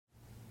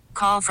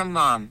call from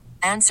mom.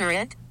 Answer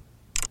it.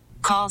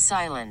 Call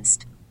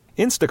silenced.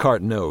 Instacart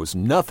knows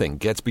nothing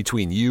gets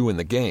between you and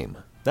the game.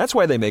 That's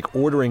why they make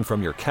ordering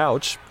from your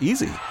couch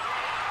easy.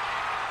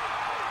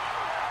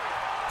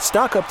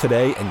 Stock up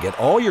today and get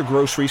all your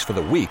groceries for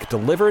the week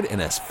delivered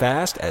in as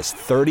fast as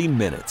 30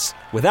 minutes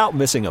without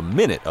missing a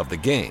minute of the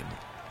game.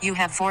 You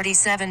have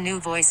 47 new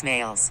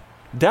voicemails.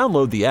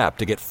 Download the app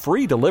to get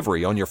free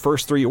delivery on your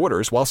first 3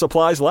 orders while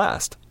supplies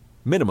last.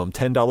 Minimum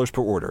 $10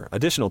 per order.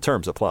 Additional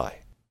terms apply.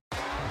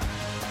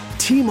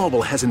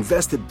 T-Mobile has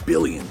invested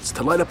billions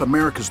to light up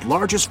America's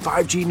largest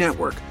 5G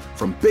network,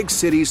 from big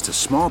cities to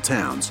small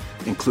towns,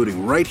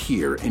 including right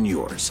here in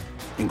yours.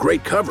 And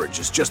great coverage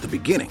is just the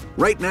beginning.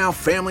 Right now,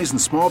 families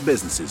and small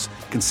businesses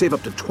can save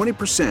up to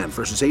 20%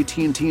 versus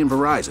AT&T and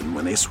Verizon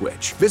when they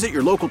switch. Visit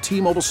your local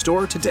T-Mobile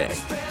store today.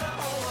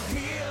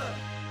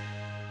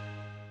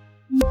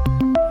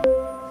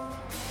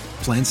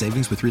 Plan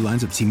savings with 3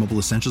 lines of T-Mobile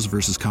Essentials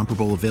versus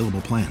comparable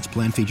available plans.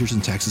 Plan features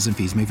and taxes and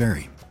fees may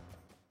vary.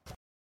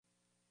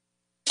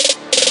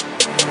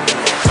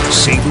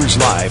 Sabres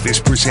Live is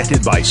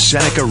presented by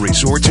Seneca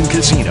Resorts and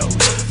Casinos.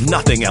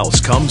 Nothing else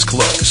comes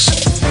close.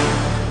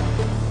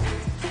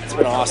 It's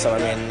been awesome. I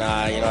mean,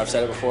 I've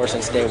said it before,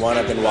 since day one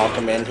I've been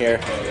welcome in here.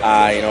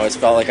 It's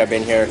felt like I've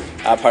been here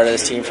part of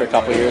this team for a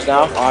couple years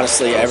now.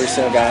 Honestly, every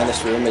single guy in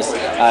this room is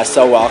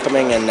so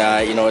welcoming, and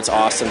it's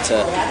awesome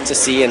to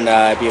see and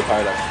be a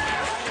part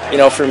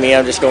of. For me,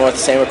 I'm just going with the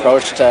same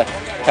approach to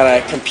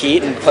kind of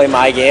compete and play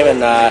my game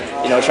and,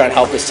 try and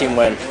help this team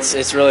win.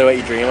 It's really what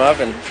you dream of,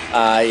 and,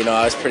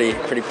 I was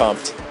pretty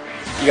pumped.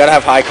 You got to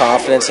have high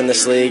confidence in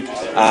this league.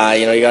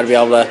 You got to be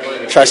able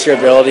to trust your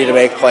ability to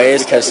make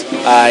plays because,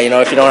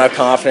 if you don't have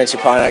confidence,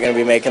 you're probably not going to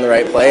be making the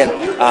right play, and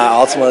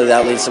ultimately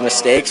that leads to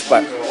mistakes.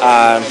 But,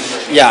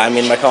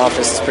 my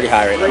confidence is pretty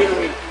high right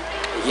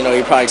now.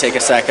 You probably take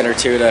a second or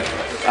two to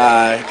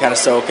kind of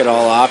soak it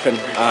all up and,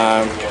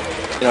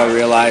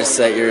 realize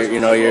that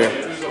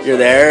you're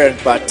there,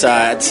 but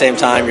at the same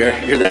time,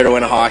 you're there to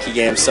win a hockey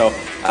game. So,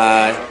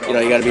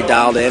 you got to be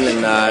dialed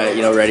in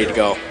and, ready to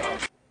go.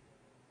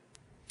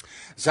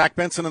 Zach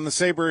Benson and the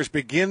Sabres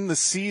begin the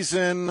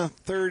season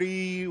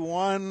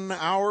 31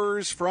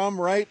 hours from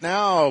right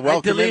now.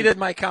 I deleted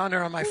my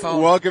counter on my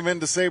phone. Welcome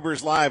into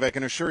Sabres Live. I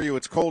can assure you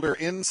it's colder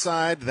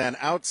inside than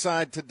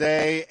outside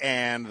today,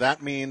 and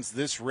that means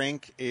this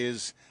rink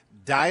is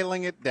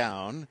dialing it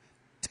down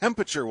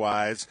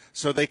temperature-wise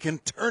so they can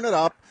turn it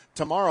up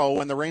tomorrow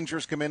when the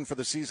Rangers come in for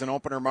the season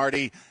opener.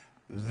 Marty,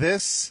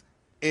 this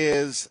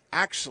is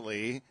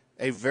actually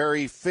a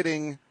very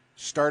fitting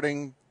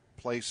starting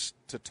place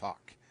to talk.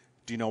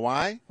 Do you know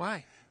why?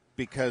 Why?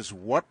 Because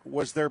what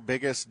was their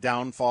biggest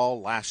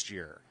downfall last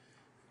year?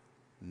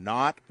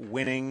 Not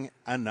winning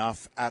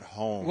enough at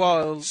home.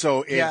 Well,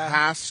 so it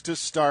has to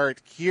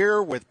start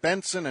here with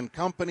Benson and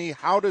company.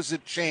 How does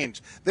it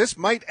change? This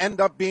might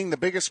end up being the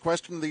biggest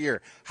question of the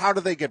year. How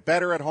do they get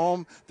better at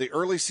home? The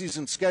early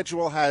season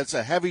schedule has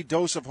a heavy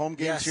dose of home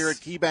games here at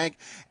KeyBank,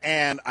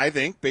 and I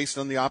think, based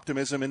on the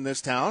optimism in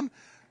this town,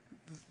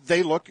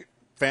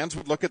 fans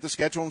would look at the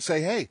schedule and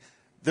say, hey,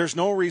 there's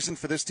no reason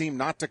for this team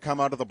not to come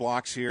out of the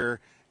blocks here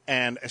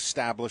and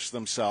establish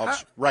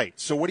themselves right.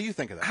 So what do you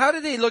think of that? How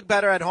do they look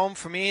better at home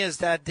for me is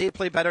that they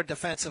play better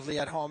defensively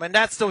at home. And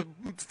that's the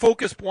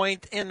focus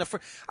point in the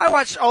I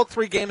watched all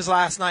 3 games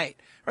last night,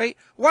 right?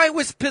 Why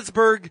was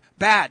Pittsburgh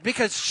bad?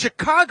 Because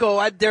Chicago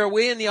had their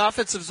way in the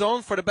offensive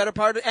zone for the better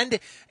part of,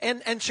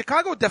 and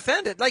Chicago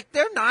defended.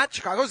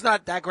 Chicago's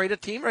not that great a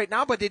team right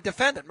now, but they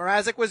defended.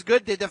 Mrazek was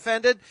good. They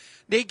defended.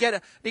 They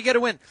get a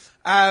win.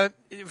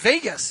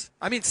 Vegas.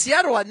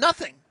 Seattle had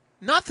nothing.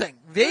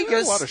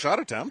 Vegas. A lot of shot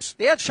attempts.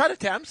 They had shot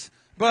attempts,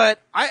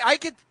 but I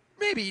could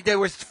maybe there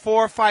was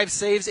 4 or 5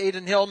 saves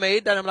Aiden Hill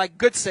made that I'm like,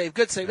 good save,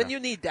 yeah. and you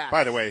need that.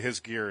 By the way, his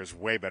gear is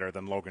way better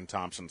than Logan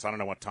Thompson's. I don't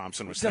know what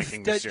Thompson was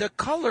thinking this year. The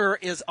color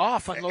is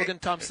off on Logan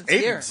Thompson's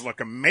gear. Aiden's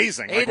look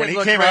amazing. Aiden when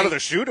he came out of the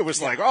chute, it was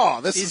like,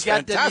 this is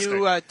fantastic. He's got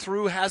the new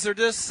True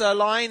Hazardous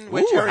line,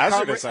 which which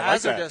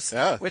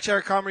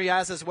Eric Comrie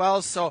has as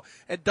well, so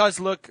it does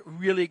look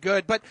really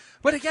good. But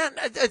again,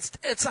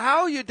 it's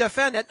how you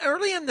defend it.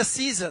 Early in the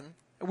season,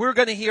 we're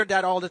going to hear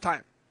that all the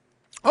time.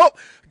 Oh,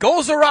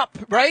 goals are up,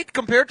 right?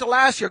 Compared to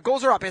last year,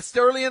 goals are up. It's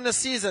early in the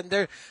season.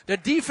 The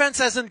defense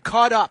hasn't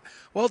caught up.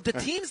 Well, the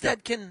teams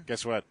that can...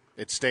 Guess what?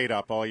 It stayed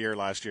up all year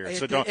last year.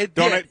 So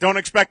don't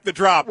expect the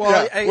drop.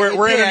 Well,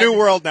 we're in a new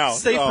world now.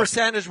 Save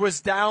percentage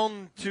was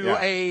down to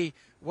a...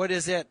 What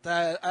is it?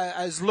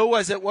 As low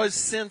as it was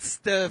since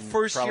the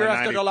first year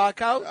after the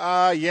lockout?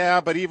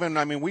 But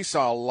even, we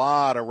saw a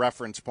lot of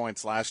reference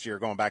points last year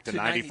going back to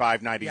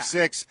 95,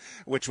 96,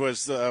 which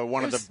was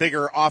one of the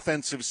bigger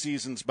offensive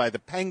seasons by the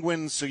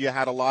Penguins. So you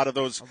had a lot of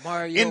those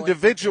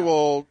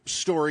individual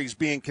stories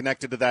being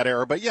connected to that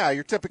era. But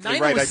you're typically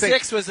right.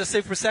 906 was the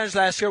save percentage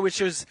last year, which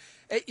was...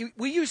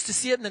 We used to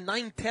see it in the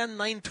 910,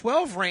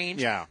 912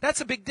 range. Yeah. That's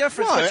a big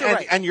difference. Well, but you're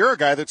right. And you're a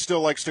guy that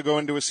still likes to go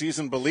into a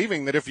season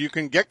believing that if you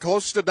can get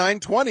close to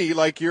 920,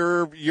 like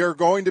you're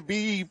going to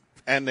be.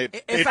 And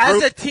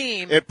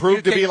it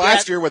proved to be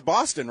last year with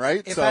Boston,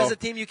 right? As a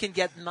team you can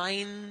get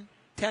 910,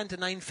 9:10 to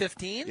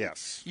 9:15,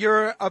 yes,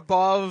 you're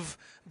above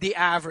the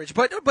average.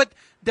 But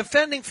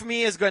defending for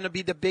me is going to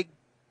be the big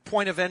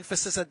point of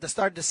emphasis at the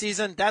start of the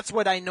season. That's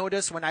what I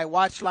noticed when I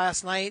watched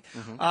last night.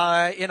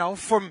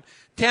 From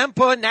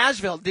Tampa,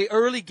 Nashville, the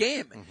early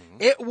game,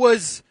 it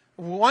was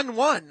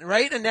 1-1,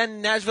 right? And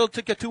then Nashville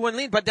took a 2-1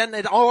 lead, but then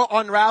it all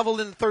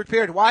unraveled in the third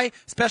period. Why?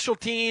 Special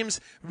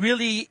teams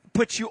really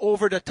put you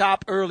over the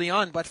top early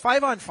on. But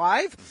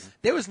 5-on-5,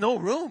 there was no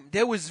room.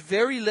 There was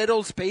very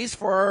little space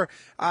for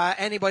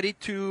anybody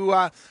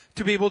to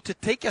be able to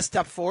take a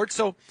step forward.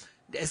 So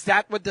is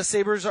that what the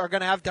Sabres are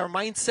going to have their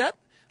mindset?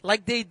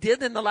 Like they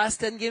did in the last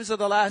 10 games of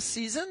the last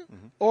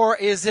season? Or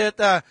is it,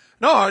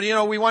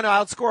 no, we want to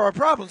outscore our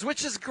problems,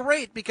 which is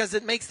great because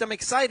it makes them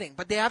exciting.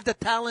 But they have the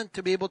talent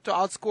to be able to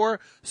outscore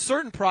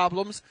certain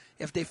problems.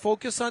 If they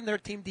focus on their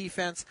team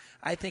defense,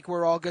 I think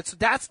we're all good. So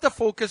that's the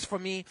focus for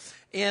me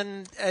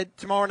in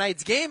tomorrow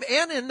night's game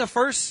and in the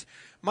first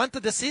month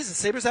of the season.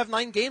 Sabres have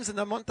 9 games in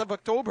the month of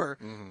October.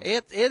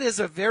 It is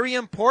a very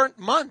important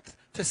month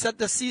to set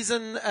the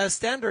season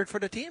standard for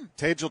the team.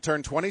 Tage will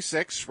turn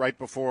 26 right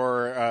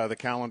before the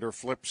calendar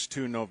flips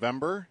to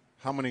November.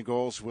 How many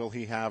goals will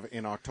he have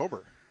in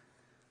October?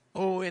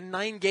 Oh, in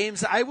 9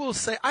 games, I will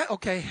say,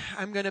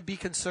 I'm going to be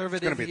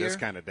conservative here. It's going to be this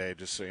kind of day,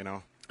 just so you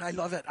know. I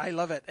love it.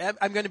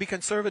 I'm going to be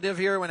conservative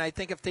here when I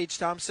think of Tage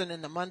Thompson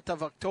in the month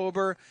of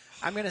October.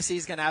 I'm going to say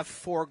he's going to have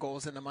 4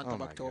 goals in the month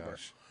of October.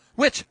 Gosh.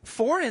 Which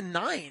 4 and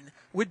 9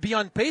 would be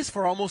on pace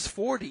for almost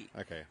 40.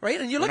 Okay. Right?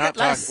 And you look at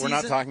last season.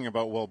 We're not talking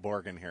about Will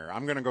Borgen here.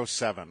 I'm going to go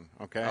 7,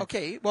 okay?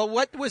 Okay. Well,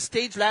 what was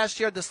Tage last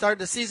year at the start of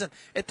the season?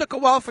 It took a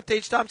while for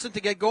Tage Thompson to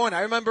get going.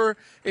 I remember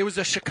it was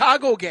a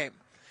Chicago game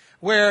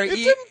where it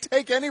didn't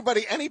take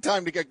anybody any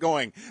time to get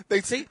going.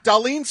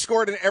 Dahlin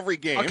scored in every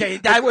game. Okay,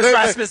 that was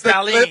Rasmus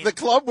Dahlin. The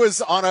club was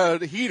on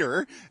a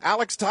heater.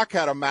 Alex Tuch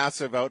had a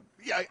massive out.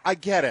 Yeah, I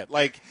get it.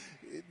 Like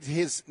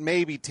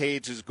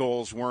Tage's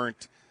goals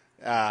weren't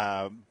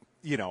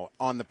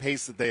on the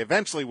pace that they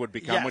eventually would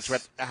become, which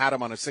had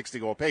him on a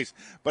 60-goal pace.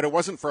 But it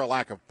wasn't for a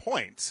lack of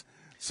points.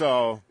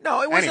 So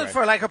no, it wasn't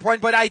for a lack of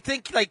points. But I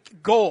think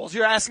goals.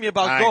 You're asking me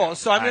about goals,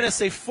 so I'm going to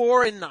say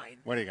 4 and 9.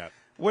 What do you got?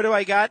 What do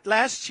I got?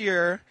 Last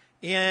year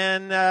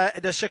in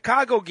the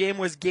Chicago game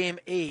was game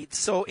 8.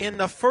 So in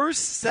the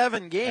first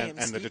 7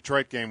 games, and the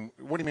Detroit game.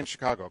 What do you mean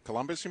Chicago?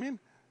 Columbus? You mean?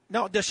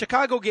 No, the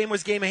Chicago game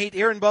was game 8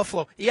 here in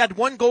Buffalo. He had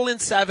 1 goal in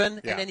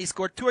 7, and then he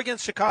scored 2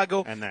 against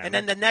Chicago. And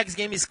then the next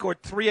game he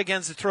scored 3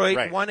 against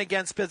Detroit, 1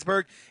 against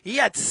Pittsburgh. He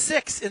had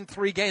 6 in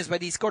 3 games,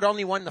 but he scored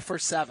only 1 in the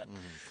first 7.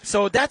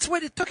 So that's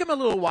what it took him a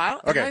little while.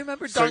 Okay. And I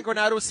remember Don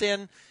Granado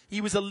saying he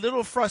was a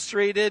little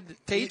frustrated,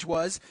 Tage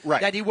was,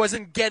 that he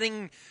wasn't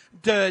getting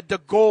the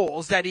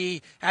goals that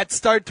he had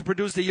started to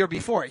produce the year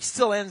before. He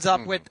still ends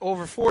up with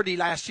over 40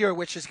 last year,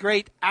 which is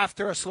great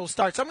after a slow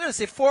start. So I'm going to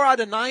say 4 out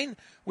of 9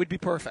 would be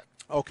perfect.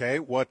 Okay,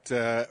 what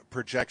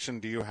projection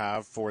do you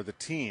have for the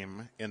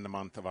team in the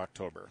month of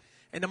October?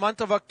 In the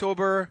month of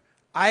October,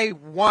 I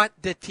want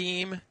the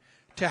team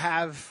to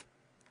have,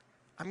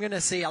 I'm going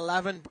to say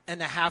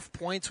 11.5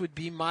 points would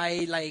be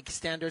my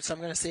standard. So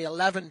I'm going to say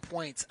 11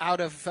 points out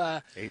of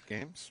 8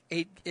 games.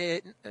 8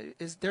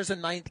 there's a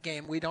 9th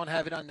game. We don't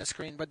have it on the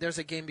screen, but there's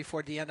a game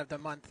before the end of the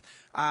month.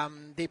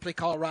 They play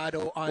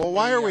Colorado on. Well,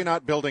 why are we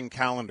not building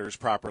calendars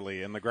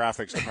properly in the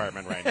graphics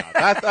department right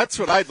now? That's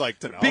what I'd like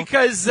to know.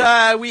 Because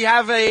we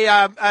have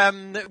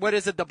what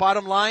is it? The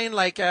bottom line,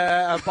 like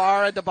a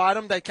bar at the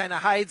bottom that kind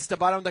of hides the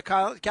bottom of the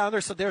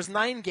calendar. So there's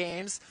 9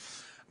 games.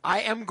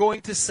 I am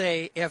going to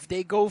say if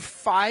they go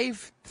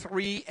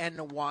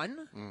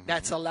 5-3-1,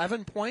 that's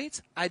 11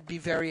 points. I'd be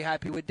very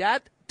happy with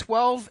that.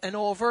 12 and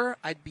over,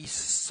 I'd be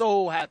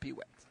so happy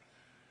with.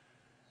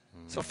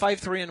 So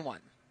 5-3-1.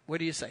 What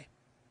do you say?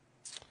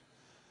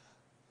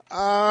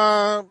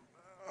 I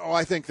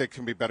think they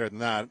can be better than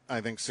that.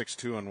 I think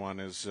 6-2-1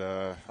 is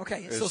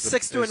okay. So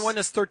 6-2-1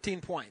 is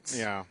 13 points.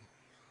 Yeah.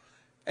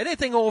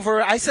 Anything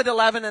over, I said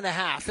 11.5.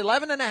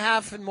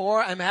 11.5 and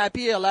more, I'm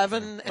happy.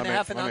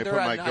 11.5 and under. Let me put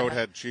my goat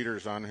head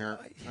cheaters on here.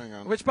 Hang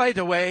on. Which, by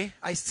the way,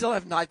 I still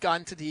have not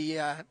gone to the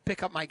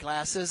pick up my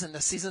glasses, and the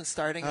season's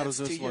starting. How does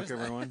this look,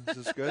 everyone? Is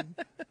this good?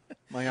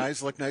 My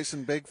eyes look nice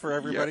and big for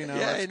everybody now.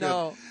 Yeah, that's I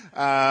know.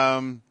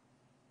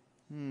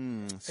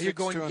 Good. Are you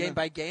going game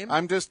by game?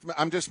 I'm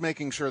just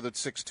making sure that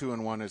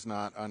 6-2-1 is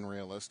not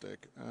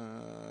unrealistic.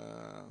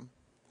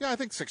 Yeah, I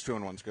think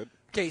 6-2-1 is good.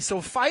 Okay, so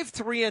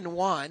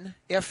 5-3-1.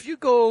 If you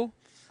go,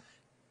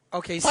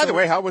 okay. By the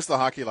way, how was the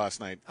hockey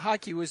last night?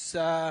 Hockey was, you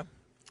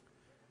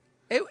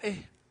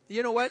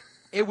know what?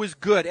 It was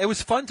good. It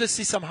was fun to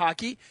see some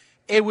hockey.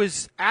 It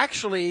was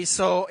actually,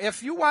 so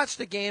if you watched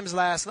the games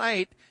last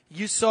night,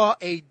 you saw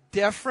a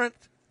different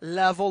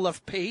level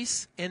of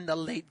pace in the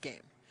late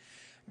game.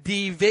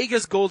 The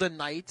Vegas Golden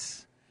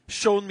Knights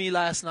showed me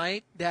last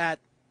night that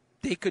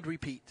they could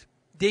repeat.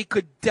 They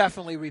could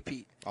definitely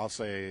repeat. I'll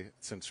say,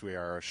 since we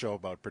are a show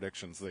about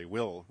predictions, they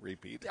will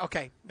repeat.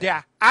 Okay,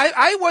 yeah.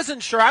 I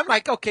wasn't sure. I'm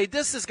like, okay,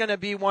 this is going to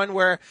be one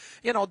where,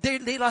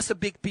 they lost a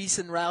big piece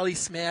in Riley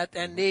Smith,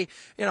 and they,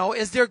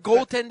 is their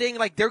goaltending,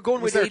 like they're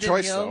going with their Aiden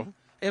choice, Hill.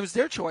 though. It was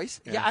their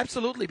choice. Yeah,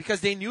 absolutely,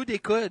 because they knew they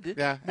could.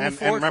 Yeah, and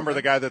remember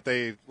the guy that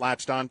they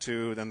latched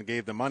onto, then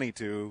gave the money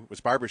to,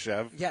 was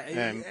Barbashev. Yeah,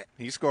 and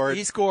he scored.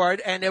 He scored,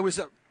 and it was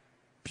a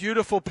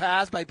beautiful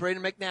pass by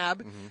Braden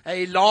McNabb.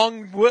 A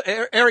long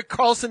Eric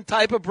Carlson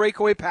type of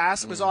breakaway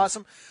pass. It was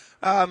awesome.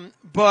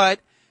 But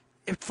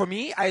for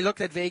me, I looked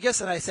at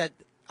Vegas and I said,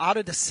 out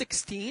of the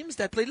 6 teams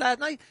that played last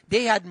night,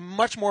 they had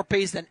much more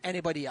pace than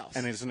anybody else.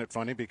 And isn't it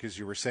funny because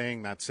you were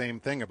saying that same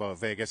thing about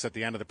Vegas at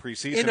the end of the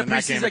preseason in the in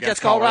that game preseason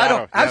against Colorado.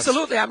 Yes.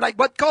 Absolutely. I'm like,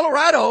 but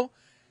Colorado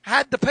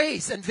had the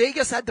pace and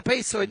Vegas had the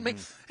pace, so it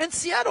makes. And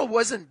Seattle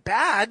wasn't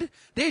bad.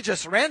 They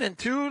just ran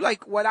into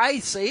like what I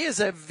say is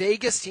a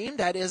Vegas team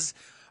that is,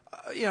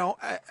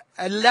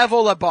 a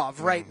level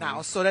above right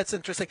now. So that's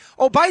interesting.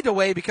 Oh, by the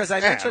way, because I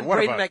mentioned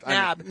Braden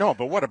McNabb.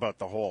 But what about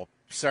the whole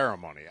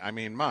ceremony? I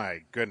mean,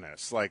 my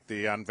goodness, like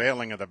the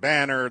unveiling of the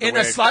banner in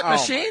a slot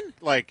machine,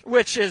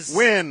 which is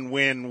win.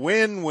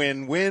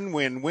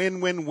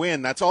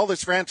 That's all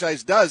this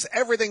franchise does.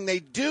 Everything they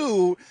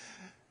do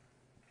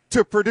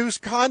to produce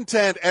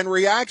content and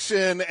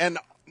reaction, and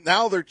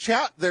now they're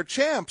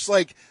champs.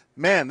 Like,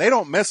 man, they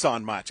don't miss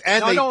on much.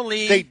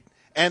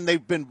 And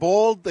they've been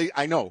bold.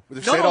 I know.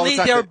 Not only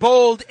they're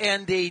bold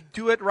and they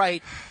do it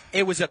right.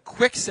 It was a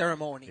quick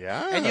ceremony.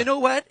 Yeah. And you know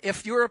what?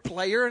 If you're a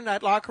player in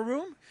that locker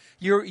room,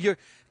 your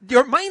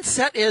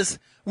mindset is,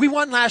 we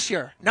won last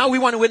year. Now we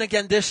want to win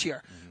again this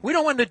year. We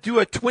don't want to do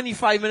a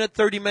 25-minute,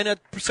 30-minute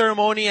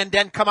ceremony and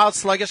then come out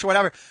sluggish or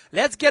whatever.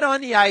 Let's get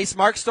on the ice.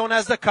 Mark Stone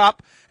has the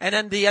cup. And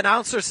then the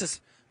announcer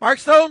says, Mark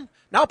Stone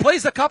now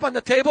place the cup on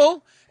the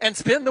table and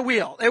spin the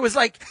wheel. It was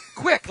like,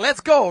 quick,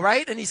 let's go,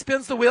 right? And he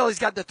spins the wheel. He's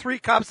got the 3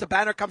 cups. The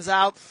banner comes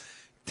out.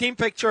 Team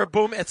picture,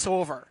 boom, it's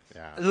over.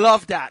 Yeah.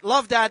 Love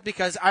that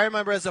because I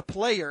remember as a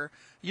player,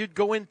 you'd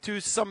go into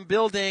some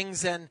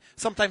buildings and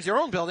sometimes your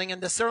own building,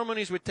 and the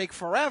ceremonies would take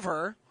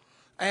forever,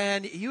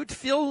 and you'd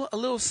feel a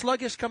little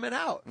sluggish coming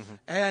out.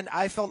 And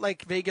I felt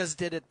like Vegas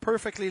did it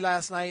perfectly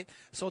last night,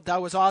 so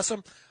that was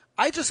awesome.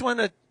 I just want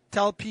to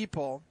tell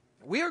people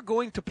we are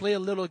going to play a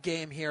little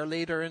game here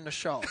later in the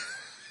show,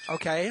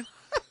 okay?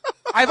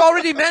 I've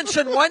already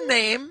mentioned one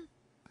name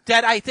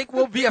that I think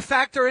will be a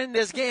factor in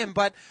this game,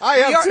 but I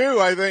have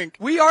two, I think.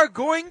 We are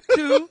going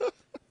to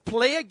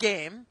play a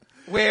game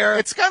where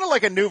it's kind of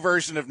like a new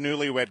version of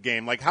Newlywed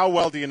Game. Like, how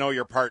well do you know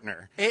your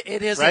partner?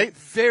 It is right?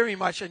 Very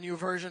much a new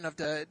version of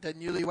the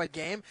Newlywed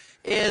Game.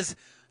 Is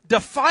the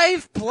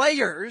 5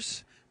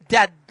 players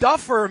that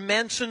Duffer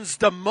mentions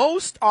the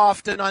most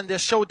often on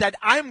this show that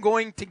I'm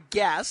going to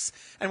guess,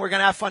 and we're going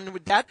to have fun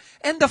with that.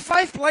 And the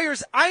 5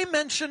 players I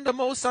mentioned the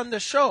most on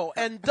the show,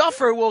 and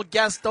Duffer will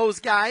guess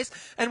those guys,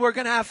 and we're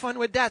going to have fun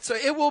with that. So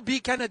it will be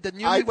kind of the Newlywed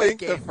Game. I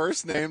think the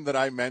first name that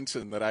I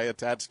mentioned that I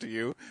attached to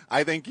you,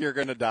 I think you're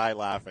going to die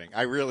laughing.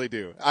 I really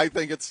do. I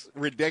think it's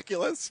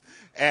ridiculous,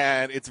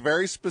 and it's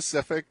very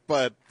specific,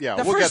 but yeah,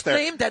 we'll get there.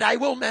 The first name that I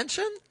will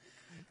mention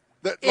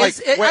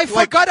I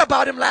forgot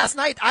about him last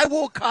night. I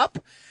woke up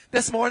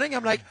this morning,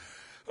 I'm like,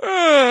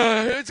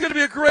 it's going to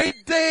be a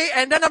great day.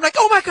 And then I'm like,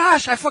 oh my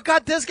gosh, I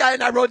forgot this guy.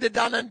 And I wrote it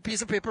down on a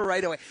piece of paper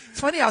right away. It's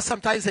funny how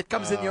sometimes it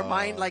comes in your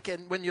mind like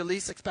when you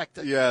least expect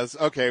it. Yes.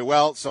 Okay.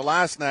 Well, so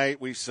last night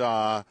we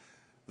saw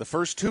the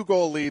first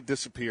 2-goal lead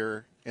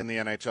disappear in the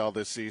NHL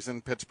this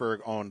season.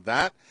 Pittsburgh owned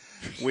that.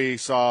 We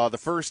saw the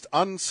first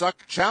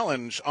unsucked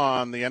challenge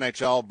on the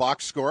NHL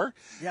box score.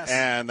 Yes.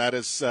 And that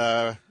is...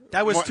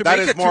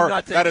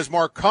 That is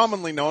more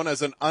commonly known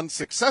as an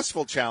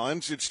unsuccessful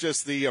challenge. It's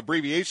just the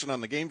abbreviation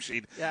on the game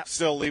sheet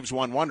still leaves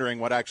one wondering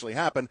what actually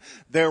happened.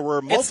 There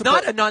were multiple. It's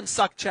not an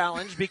unsuck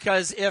challenge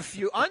because if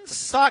you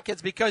unsuck,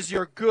 it's because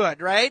you're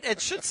good, right? It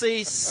should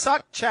say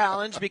suck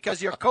challenge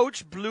because your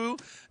coach blew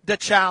the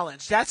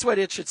challenge. That's what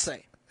it should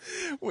say.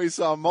 We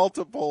saw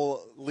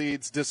multiple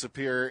leads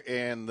disappear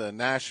in the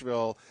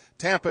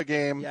Nashville-Tampa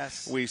game.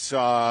 Yes. We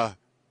saw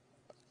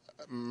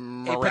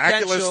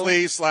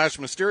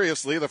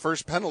miraculously/mysteriously the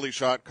first penalty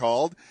shot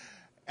called.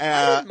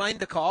 I wouldn't mind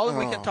the call, and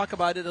we can talk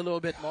about it a little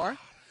bit more.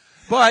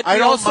 But I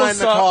don't mind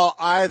the call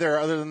either,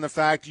 other than the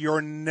fact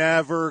you're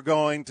never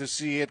going to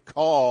see it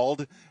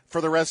called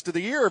for the rest of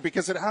the year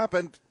because it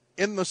happened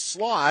in the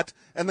slot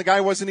and the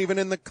guy wasn't even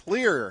in the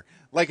clear.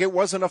 Like, it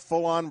wasn't a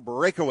full-on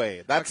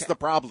breakaway. That's the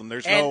problem.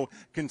 There's no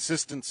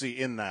consistency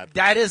in that.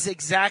 That is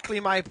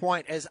exactly my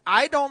point, is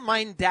I don't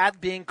mind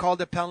that being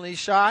called a penalty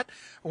shot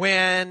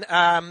when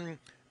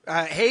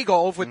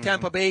Hagel with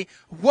Tampa Bay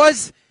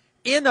was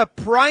in a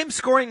prime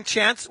scoring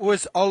chance,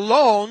 was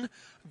alone,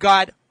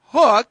 got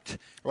hooked.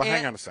 Well,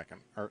 hang on a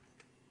second.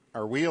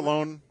 Are we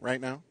alone right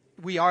now?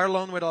 We are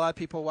alone with a lot of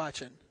people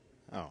watching.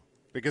 Oh.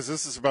 Because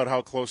this is about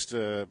how close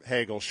to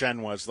Hagel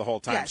Shen was the whole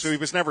time. Yes. So he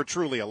was never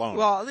truly alone.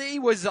 Well, he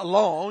was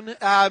alone.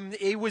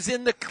 He was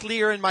in the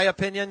clear, in my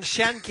opinion.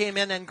 Shen came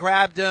in and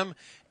grabbed him.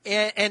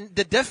 And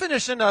the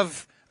definition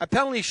of a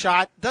penalty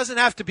shot doesn't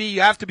have to be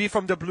you have to be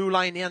from the blue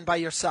line in by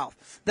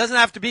yourself. Doesn't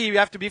have to be you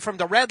have to be from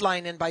the red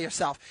line in by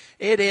yourself.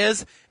 It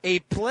is a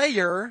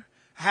player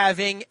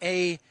having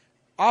a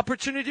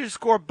opportunity to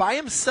score by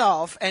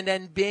himself and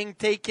then being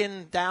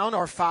taken down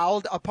or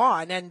fouled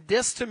upon. And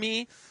this, to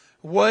me,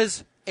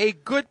 was a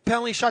good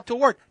penalty shot to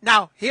award.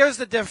 Now, here's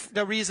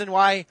the reason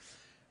why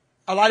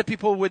a lot of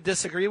people would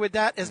disagree with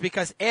that is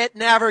because it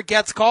never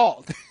gets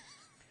called.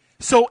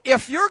 So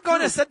if you're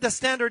going to set the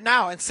standard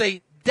now and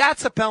say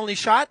that's a penalty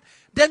shot,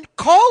 then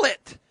call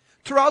it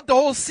throughout the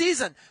whole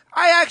season.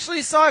 I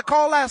actually saw a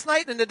call last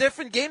night in a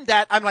different game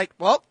that I'm like,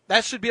 well,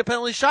 that should be a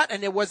penalty shot,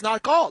 and it was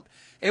not called.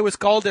 It was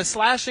called a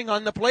slashing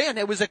on the play, and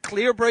it was a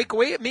clear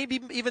breakaway,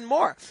 maybe even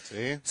more.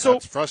 See,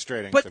 that's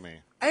frustrating to me.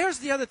 Here's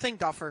the other thing,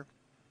 Duffer.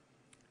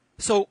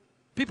 So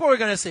people are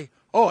going to say,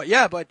 oh,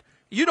 yeah, but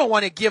you don't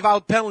want to give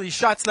out penalty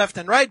shots left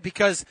and right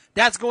because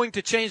that's going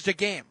to change the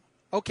game.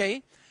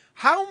 Okay.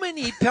 How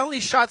many penalty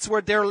shots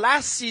were there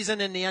last season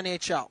in the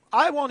NHL?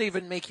 I won't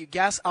even make you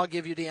guess. I'll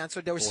give you the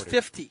answer. There was 40.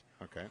 50.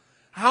 Okay.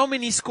 How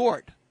many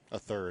scored? A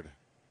third.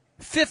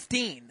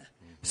 15. Mm-hmm.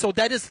 So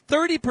that is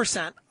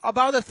 30%,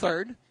 about a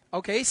third.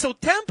 Okay. So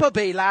Tampa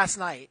Bay last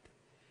night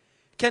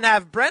can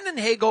have Brendan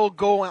Hagel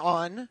go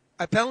on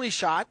a penalty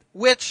shot,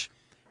 which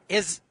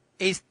is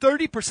a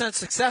 30%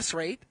 success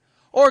rate,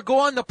 or go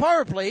on the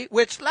power play,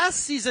 which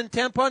last season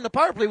Tampa on the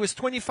power play was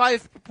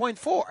 25.4.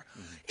 Mm-hmm.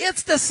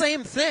 It's the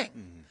same thing.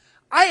 Mm-hmm.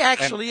 I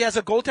actually, as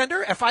a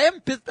goaltender, if I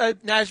am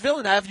Nashville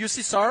and I have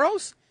UC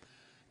Saros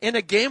in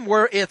a game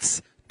where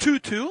it's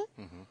 2-2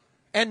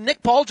 and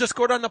Nick Paul just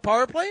scored on the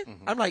power play,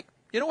 I'm like,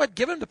 you know what,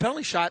 give him the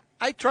penalty shot.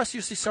 I trust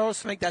UC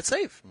Saros to make that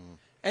save.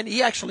 And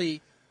he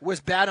actually was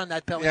bad on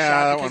that penalty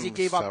shot because he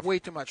gave up way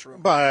too much room.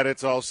 But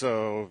it's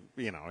also,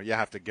 you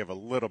have to give a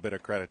little bit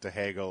of credit to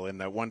Hagel in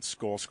that once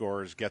goal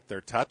scorers get their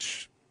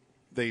touch,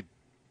 they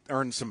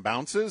earned some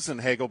bounces,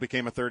 and Hagel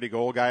became a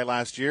 30-goal guy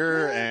last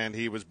year, and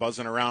he was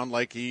buzzing around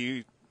like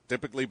he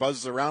typically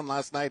buzzes around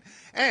last night.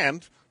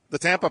 And the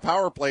Tampa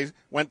power play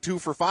went 2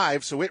 for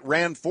 5, so it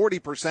ran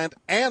 40%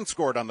 and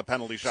scored on the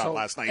penalty shot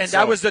last night. And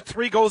that was the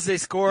 3 goals they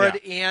scored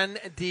in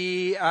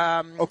the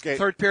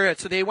third period.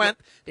 So they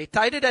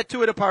tied it at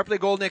 2 at a power play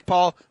goal, Nick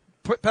Paul.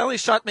 Penalty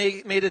shot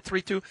made it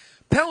 3-2.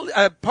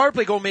 Power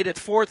play goal made it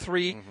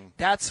 4-3.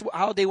 That's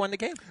how they won the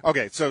game.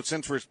 Okay, so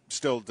since we're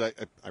still,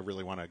 I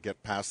really want to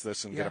get past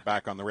this and get it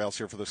back on the rails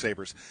here for the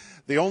Sabres.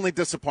 The only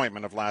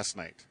disappointment of last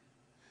night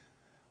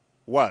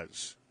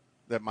was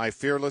that my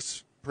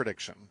fearless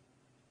prediction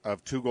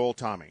of 2-goal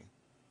Tommy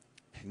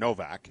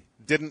Novak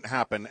didn't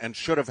happen and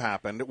should have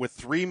happened with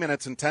 3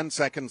 minutes and 10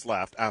 seconds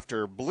left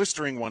after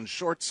blistering one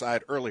short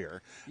side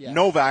earlier. Yeah.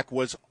 Novak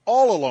was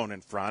all alone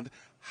in front.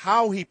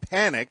 How he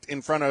panicked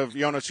in front of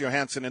Jonas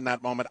Johansson in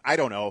that moment, I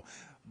don't know.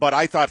 But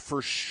I thought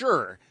for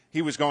sure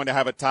he was going to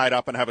have it tied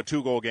up and have a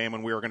 2-goal game,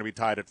 and we were going to be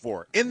tied at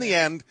 4. In the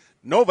end,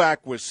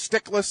 Novak was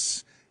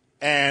stickless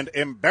and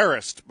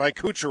embarrassed by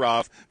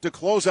Kucherov to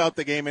close out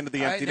the game into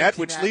the empty net,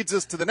 which leads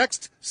us to the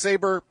next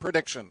Sabre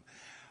prediction.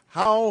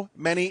 How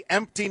many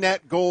empty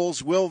net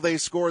goals will they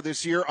score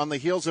this year on the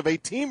heels of a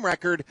team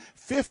record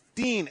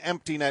 15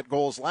 empty net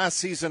goals last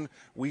season?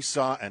 We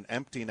saw an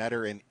empty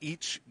netter in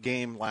each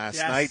game last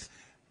night.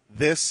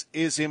 This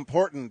is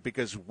important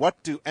because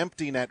what do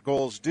empty net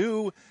goals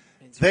do?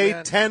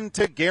 They tend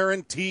to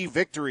guarantee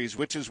victories,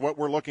 which is what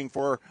we're looking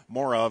for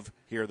more of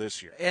here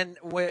this year. And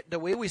the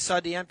way we saw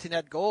the empty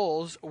net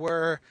goals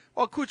were,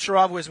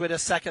 Kucherov was with a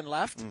second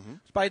left.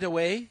 By the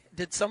way,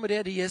 did somebody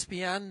at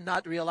ESPN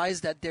not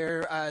realize that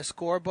their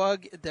score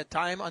bug, the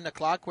time on the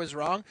clock was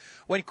wrong?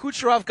 When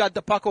Kucherov got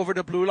the puck over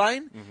the blue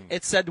line,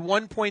 it said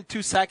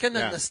 1.2 seconds,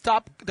 and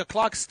the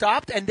clock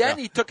stopped, and then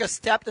he took a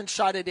step and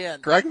shot it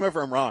in. Correct me if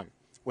I'm wrong.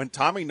 When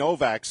Tommy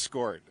Novak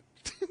scored,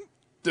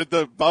 did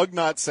the bug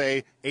not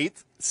say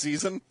 8th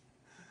season?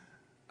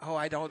 Oh,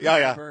 I don't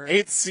remember.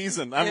 Yeah, 8th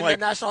season. I'm like,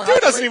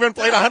 dude doesn't even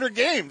play 100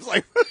 games.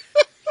 Like,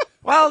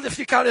 well, if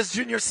you count his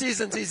junior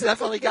seasons, he's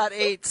definitely got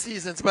 8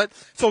 seasons. But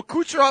so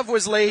Kucherov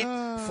was late.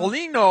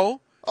 Foligno,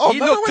 he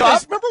looked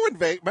up.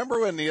 Remember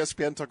when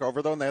ESPN took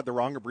over though, and they had the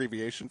wrong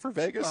abbreviation for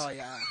Vegas? Oh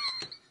yeah,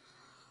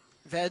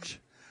 Veg.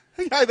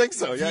 Yeah, I think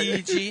so. Yeah.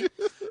 VG.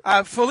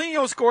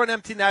 Foligno scored an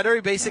empty netter.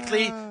 He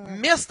basically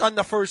missed on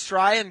the first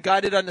try and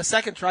got it on the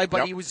second try,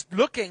 but he was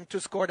looking to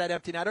score that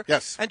empty netter.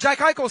 Yes. And Jack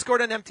Eichel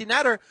scored an empty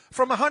netter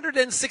from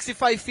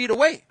 165 feet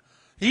away.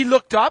 He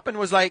looked up and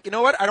was like, you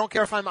know what? I don't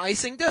care if I'm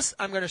icing this.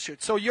 I'm going to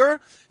shoot. So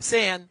you're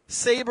saying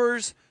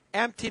Sabres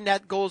empty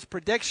net goals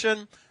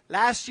prediction.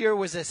 Last year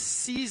was a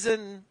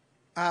season,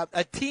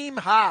 a team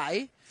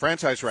high.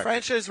 Franchise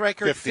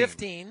record.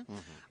 15.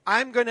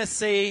 I'm going to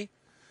say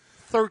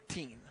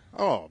 13.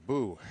 Oh,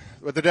 boo.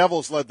 But the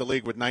Devils led the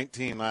league with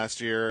 19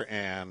 last year,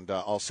 and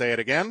I'll say it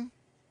again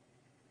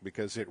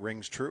because it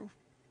rings true.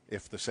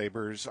 If the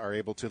Sabres are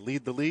able to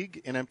lead the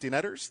league in empty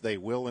netters, they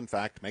will, in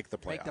fact, make the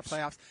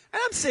playoffs.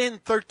 And I'm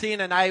saying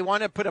 13, and I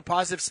want to put a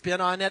positive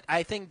spin on it.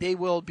 I think they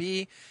will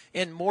be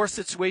in more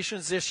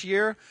situations this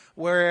year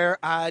where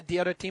the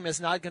other team is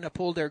not going to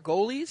pull their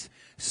goalies,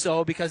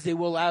 so because they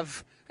will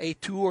have a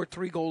 2 or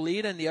 3 goal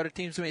lead, and the other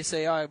teams may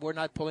say, we're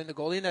not pulling the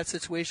goalie in that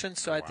situation,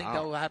 so I think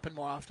that will happen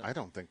more often. I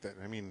don't think that.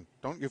 I mean,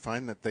 don't you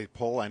find that they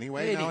pull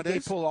anyway nowadays? They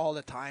pull all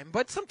the time,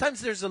 but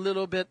sometimes there's a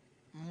little bit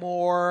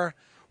more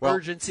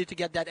urgency to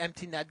get that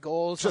empty net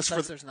goal.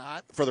 Sometimes there's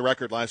not. For the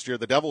record, last year,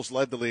 the Devils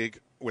led the league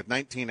with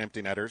 19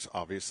 empty netters,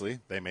 obviously.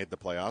 They made the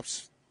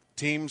playoffs.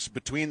 Teams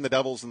between the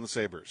Devils and the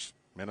Sabres.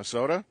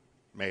 Minnesota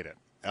made it.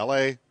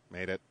 L.A.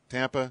 made it.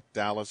 Tampa,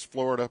 Dallas,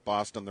 Florida,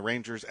 Boston, the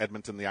Rangers,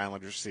 Edmonton, the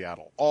Islanders,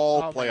 Seattle.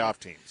 All playoff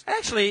teams.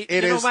 Actually,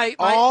 it is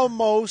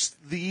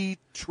almost the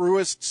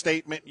truest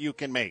statement you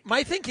can make.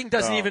 My thinking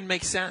doesn't even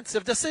make sense.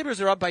 If the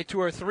Sabres are up by 2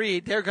 or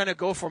 3, they're going to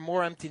go for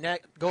more empty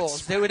net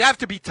goals. They would have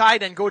to be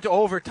tied and go to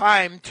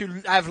overtime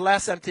to have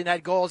less empty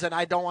net goals, and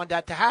I don't want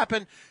that to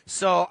happen.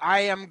 So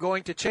I am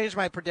going to change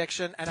my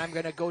prediction, and I'm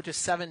going to go to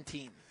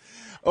 17.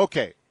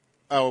 Okay.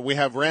 We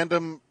have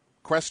random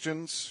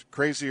questions,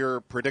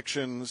 crazier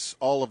predictions,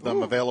 all of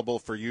them available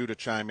for you to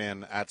chime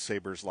in at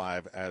Sabres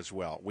Live as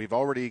well. We've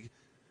already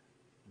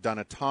done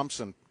a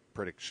Thompson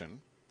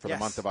prediction for the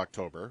month of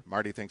October.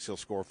 Marty thinks he'll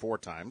score 4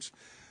 times.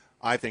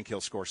 I think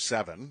he'll score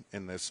 7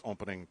 in this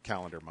opening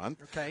calendar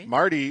month. Okay.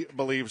 Marty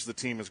believes the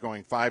team is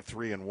going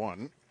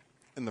 5-3-1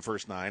 in the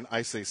first 9.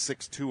 I say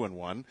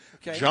 6-2-1.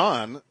 Okay.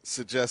 John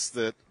suggests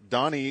that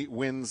Donnie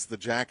wins the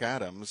Jack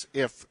Adams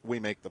if we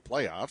make the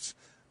playoffs.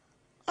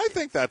 I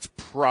think that's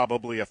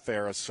probably a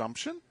fair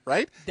assumption,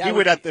 right? He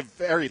would at the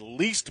very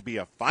least be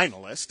a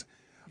finalist,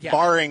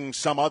 barring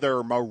some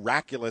other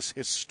miraculous,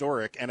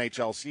 historic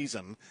NHL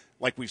season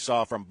like we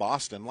saw from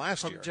Boston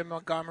last year. From Jim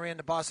Montgomery and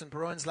the Boston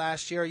Bruins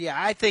last year. Yeah,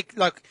 I think,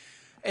 look,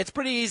 it's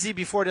pretty easy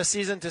before the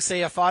season to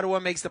say if Ottawa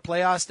makes the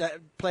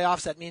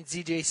playoffs, that means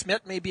Z.J.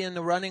 Smith may be in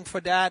the running for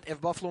that. If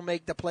Buffalo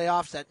make the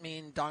playoffs, that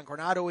means Don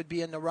Granato would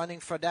be in the running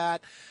for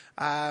that.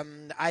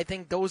 I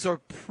think those are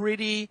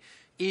pretty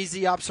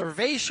easy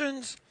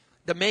observations.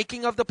 The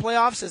making of the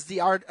playoffs is the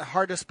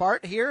hardest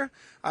part here,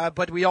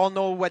 but we all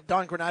know what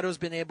Don Granato's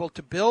been able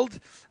to build.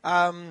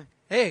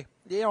 Hey,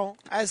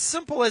 as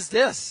simple as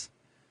this,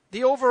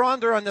 the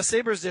over-under on the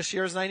Sabres this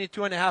year is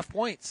 92.5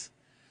 points.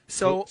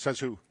 So says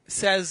who?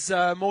 Says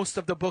most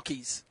of the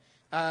bookies,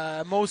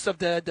 most of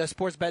the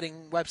sports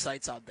betting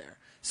websites out there.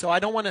 So I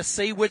don't want to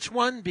say which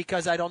one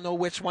because I don't know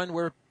which one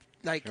we're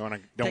like. You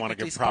don't want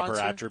to give proper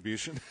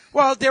attribution.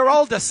 Well, they're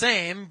all the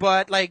same,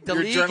 but like the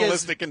Your league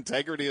journalistic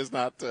integrity is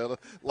not. The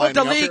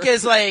league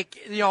is like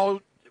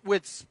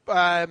with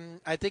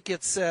I think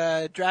it's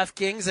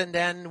DraftKings, and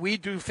then we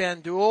do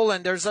FanDuel,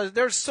 and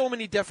there's so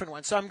many different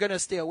ones. So I'm going to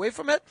stay away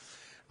from it.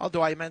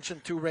 Although I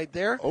mentioned 2 right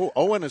there. Oh,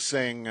 Owen is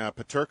saying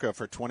Peterka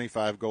for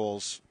 25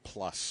 goals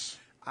plus.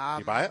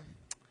 You buy it?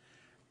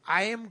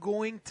 I am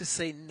going to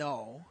say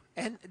no.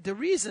 And the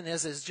reason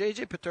is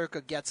J.J.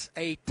 Peterka gets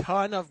a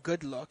ton of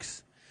good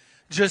looks.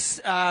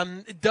 Just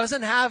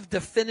doesn't have the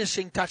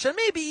finishing touch. And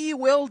maybe he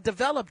will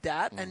develop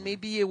that, and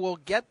maybe he will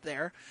get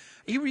there.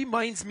 He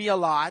reminds me a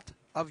lot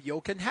of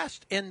Jochen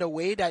Hest in the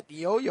way that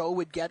Yo-Yo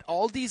would get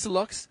all these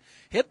looks,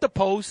 hit the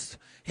post,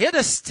 hit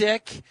a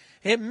stick,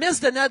 miss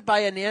the net by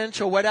an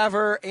inch or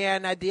whatever,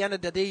 and at the end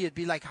of the day, you'd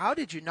be like, how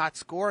did you not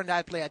score in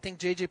that play? I think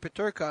J.J.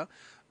 Peterka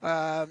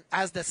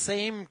has the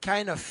same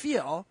kind of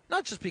feel,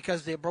 not just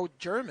because they're both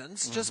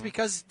Germans, just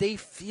because they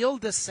feel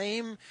the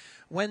same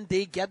when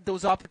they get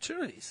those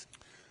opportunities.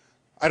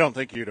 I don't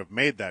think you'd have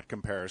made that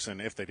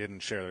comparison if they didn't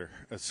share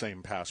the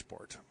same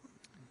passport.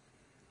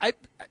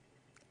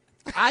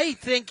 I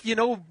think,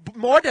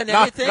 more than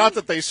anything. Not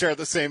that they share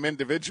the same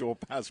individual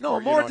passport. No,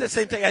 more than the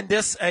same thing. And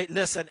this,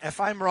 listen, if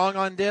I'm wrong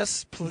on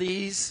this,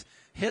 please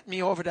hit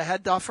me over the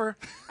head, Duffer.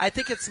 I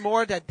think it's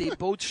more that they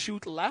both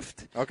shoot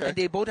left. Okay. And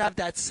they both have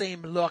that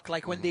same look.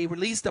 Like when they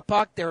release the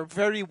puck, they're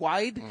very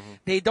wide.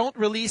 They don't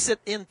release it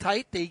in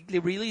tight. They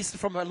release it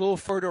from a little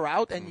further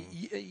out. And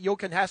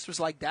Jochen Hest was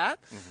like that.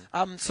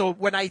 So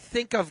when I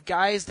think of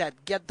guys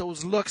that get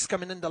those looks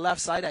coming in the left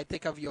side, I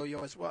think of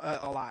Yo-Yo as well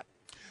a lot.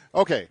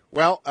 Okay,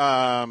 well,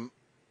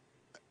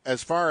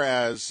 as far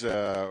as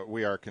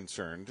we are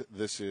concerned,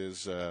 this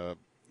is,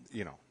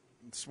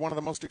 it's one of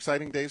the most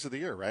exciting days of the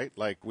year, right?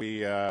 Like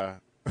we are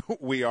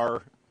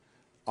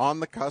on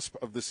the cusp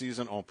of the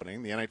season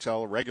opening. The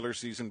NHL regular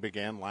season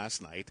began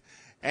last night,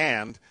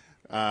 and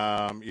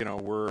I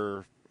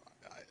don't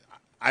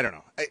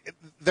know.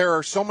 There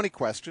are so many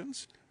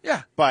questions.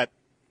 Yeah. But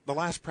the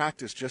last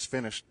practice just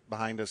finished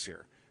behind us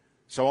here.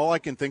 So all I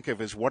can think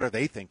of is what are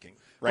they thinking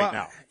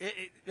now?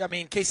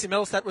 Casey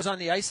Middlestat was on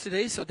the ice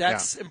today, so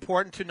that's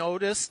important to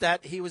notice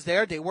that he was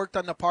there. They worked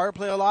on the power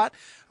play a lot.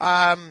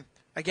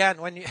 Again,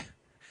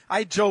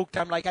 I joked,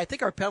 I'm like, I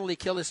think our penalty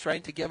kill is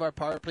trying to give our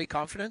power play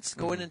confidence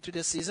going into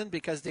this season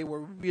because they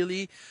were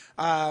really,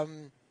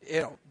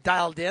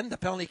 dialed in. The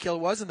penalty kill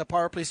was, and the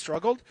power play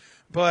struggled.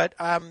 But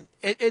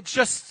it's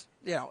just,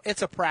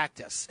 it's a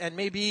practice. And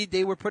maybe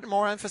they were putting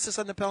more emphasis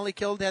on the penalty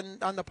kill than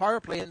on the power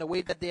play in the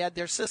way that they had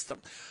their system.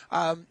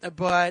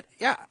 But,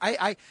 yeah,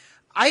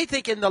 I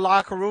think in the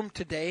locker room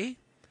today,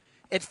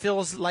 it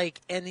feels like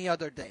any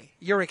other day.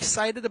 You're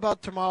excited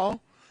about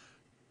tomorrow.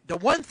 The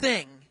one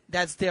thing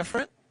that's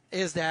different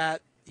is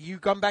that you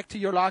come back to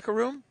your locker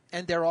room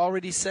and they're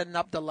already setting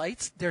up the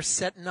lights. They're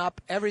setting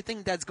up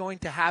everything that's going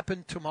to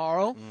happen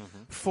tomorrow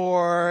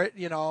for,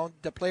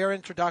 the player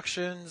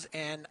introductions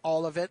and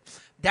all of it.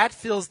 That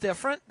feels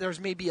different. There's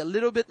maybe a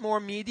little bit more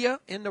media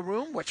in the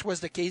room, which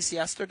was the case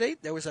yesterday.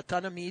 There was a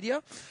ton of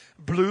media.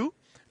 Blue,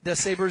 the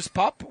Sabres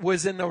pup,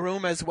 was in the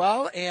room as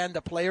well, and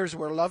the players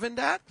were loving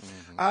that.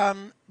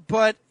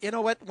 But you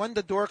know what? When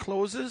the door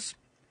closes,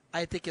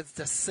 I think it's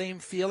the same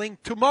feeling.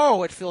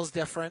 Tomorrow it feels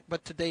different,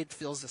 but today it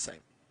feels the same.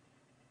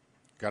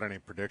 Got any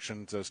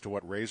predictions as to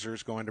what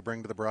Razor's going to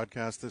bring to the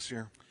broadcast this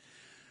year?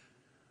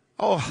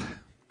 Oh,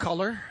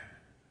 color.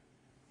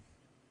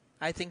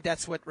 I think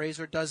that's what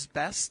Razor does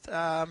best.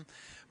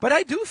 But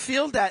I do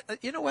feel that,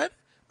 you know what?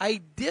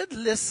 I did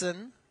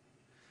listen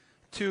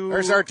to...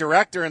 There's our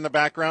director in the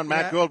background,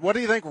 Matt Gould. What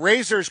do you think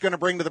Razor's going to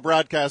bring to the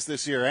broadcast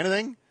this year?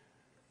 Anything?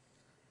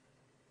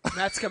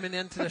 Matt's coming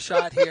into the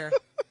shot here.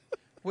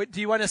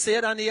 Do you want to say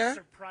it on the air?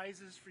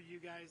 Surprises for you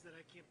guys that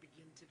I can't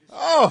begin to describe.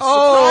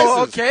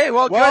 Oh, surprises. Okay.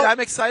 Well, good. I'm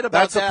excited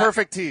about that. That's a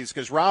perfect tease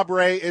because Rob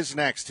Ray is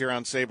next here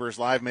on Sabres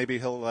Live. Maybe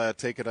he'll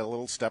take it a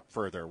little step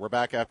further. We're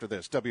back after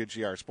this.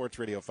 WGR Sports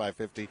Radio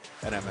 550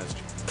 and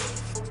MSG.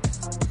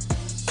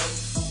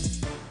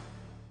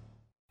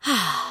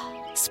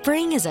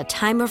 Spring is a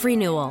time of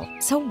renewal,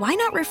 so why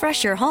not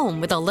refresh your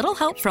home with a little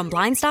help from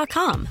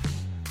Blinds.com?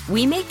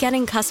 We make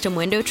getting custom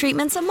window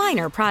treatments a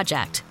minor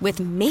project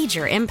with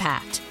major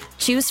impact.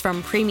 Choose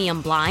from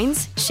premium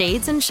blinds,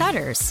 shades, and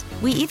shutters.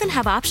 We even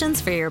have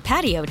options for your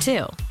patio,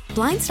 too.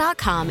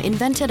 Blinds.com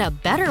invented a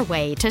better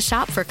way to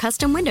shop for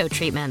custom window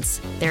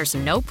treatments. There's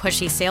no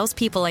pushy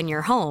salespeople in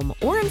your home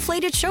or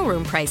inflated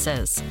showroom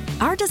prices.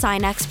 Our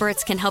design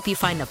experts can help you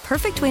find the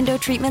perfect window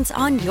treatments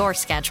on your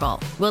schedule.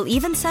 We'll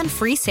even send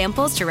free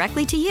samples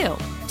directly to you.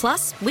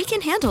 Plus, we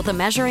can handle the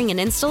measuring and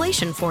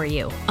installation for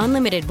you.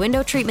 Unlimited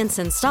window treatments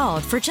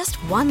installed for just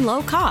one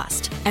low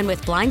cost. And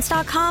with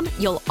Blinds.com,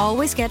 you'll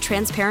always get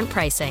transparent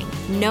pricing.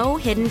 No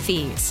hidden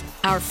fees.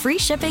 Our free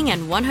shipping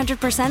and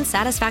 100%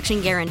 satisfaction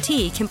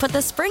guarantee can put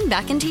the spring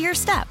back into your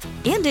step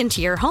and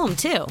into your home,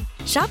 too.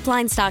 Shop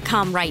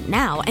Blinds.com right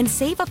now and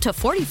save up to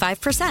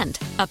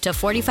 45%. Up to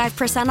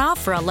 45%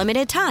 off for a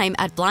limited time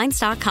at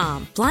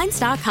Blinds.com.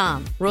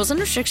 Blinds.com. Rules and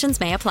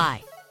restrictions may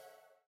apply.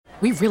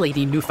 We really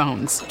need new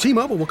phones.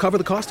 T-Mobile will cover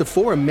the cost of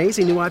 4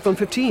 amazing new iPhone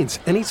 15s,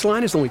 and each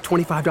line is only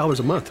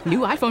 $25 a month. New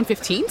iPhone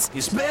 15s?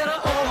 It's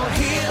better over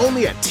here.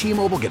 Only at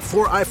T-Mobile, get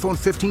 4 iPhone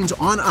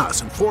 15s on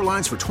us and 4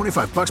 lines for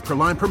 $25 per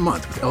line per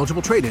month with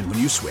eligible trade-in when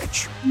you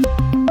switch.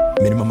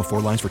 Minimum of 4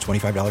 lines for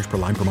 $25 per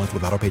line per month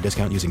with autopay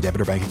discount using debit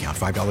or bank account.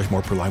 $5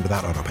 more per line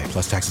without autopay,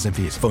 plus taxes and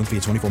fees. Phone fee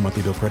at 24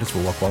 monthly bill credits for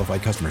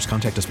well-qualified customers.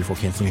 Contact us before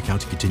canceling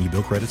account to continue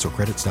bill credits or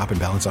credit stop and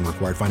balance on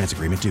required finance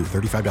agreement due.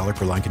 $35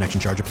 per line connection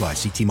charge applies.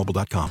 See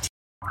T-Mobile.com.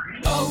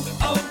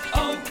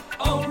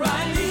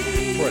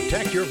 O'Reilly.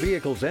 Protect your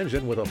vehicle's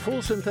engine with a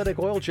full synthetic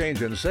oil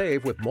change and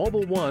save with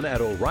Mobile One at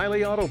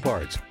O'Reilly Auto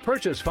Parts.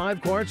 Purchase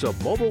 5 quarts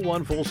of Mobile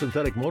One full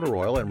synthetic motor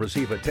oil and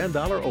receive a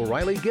 $10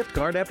 O'Reilly gift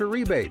card after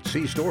rebate.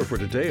 See store for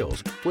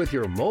details. With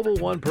your Mobile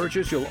One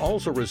purchase, you'll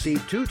also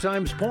receive 2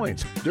 times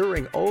points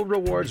during O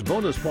Rewards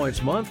Bonus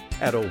Points Month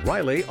at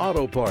O'Reilly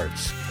Auto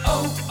Parts.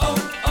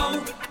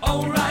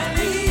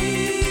 O'Reilly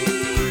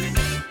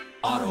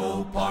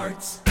Auto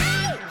Parts.